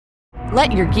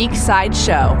Let your geek side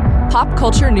show. Pop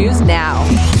culture news now.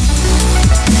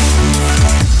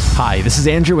 Hi, this is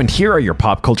Andrew, and here are your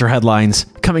pop culture headlines.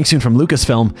 Coming soon from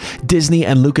Lucasfilm, Disney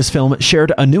and Lucasfilm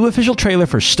shared a new official trailer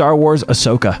for Star Wars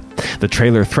Ahsoka. The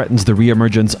trailer threatens the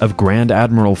re-emergence of Grand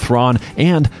Admiral Thrawn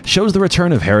and shows the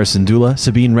return of Harrison Dula,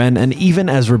 Sabine Wren, and even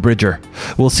Ezra Bridger.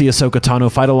 We'll see Ahsoka Tano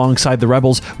fight alongside the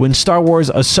Rebels when Star Wars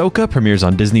Ahsoka premieres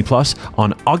on Disney Plus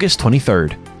on August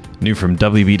 23rd. New from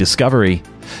WB Discovery.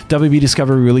 WB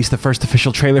Discovery released the first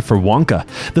official trailer for Wonka.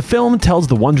 The film tells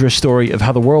the wondrous story of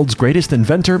how the world's greatest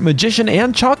inventor, magician,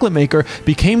 and chocolate maker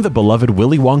became the beloved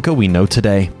Willy Wonka we know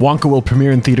today. Wonka will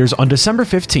premiere in theaters on December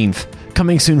 15th.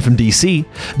 Coming soon from DC,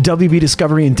 WB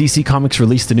Discovery and DC Comics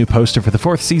released a new poster for the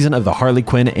 4th season of the Harley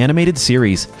Quinn animated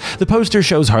series. The poster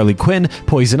shows Harley Quinn,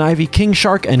 Poison Ivy, King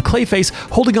Shark, and Clayface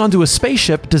holding onto a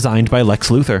spaceship designed by Lex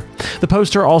Luthor. The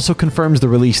poster also confirms the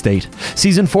release date.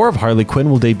 Season 4 of Harley Quinn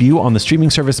will debut on the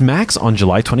streaming service Max on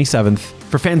July 27th.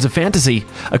 For fans of fantasy,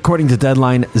 according to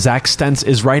Deadline, Zack Stentz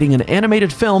is writing an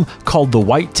animated film called The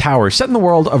White Tower, set in the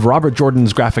world of Robert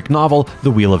Jordan's graphic novel,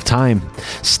 The Wheel of Time.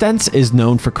 Stentz is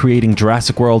known for creating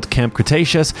Jurassic World, Camp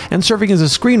Cretaceous, and serving as a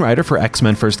screenwriter for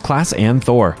X-Men First Class and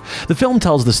Thor. The film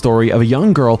tells the story of a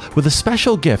young girl with a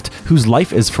special gift whose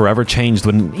life is forever changed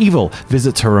when an evil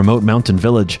visits her remote mountain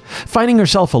village. Finding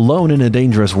herself alone in a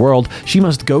dangerous world, she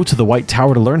must go to the White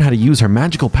Tower to learn how to use her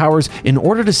magical powers in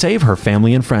order to save her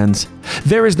family and friends.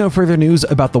 There is no further news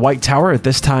about the White Tower at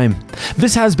this time.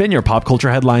 This has been your Pop Culture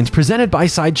Headlines presented by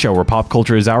Sideshow, where pop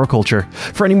culture is our culture.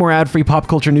 For any more ad-free pop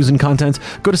culture news and content,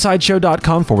 go to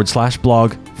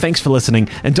sideshow.com/blog. Thanks for listening,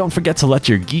 and don't forget to let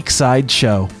your geek side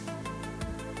show.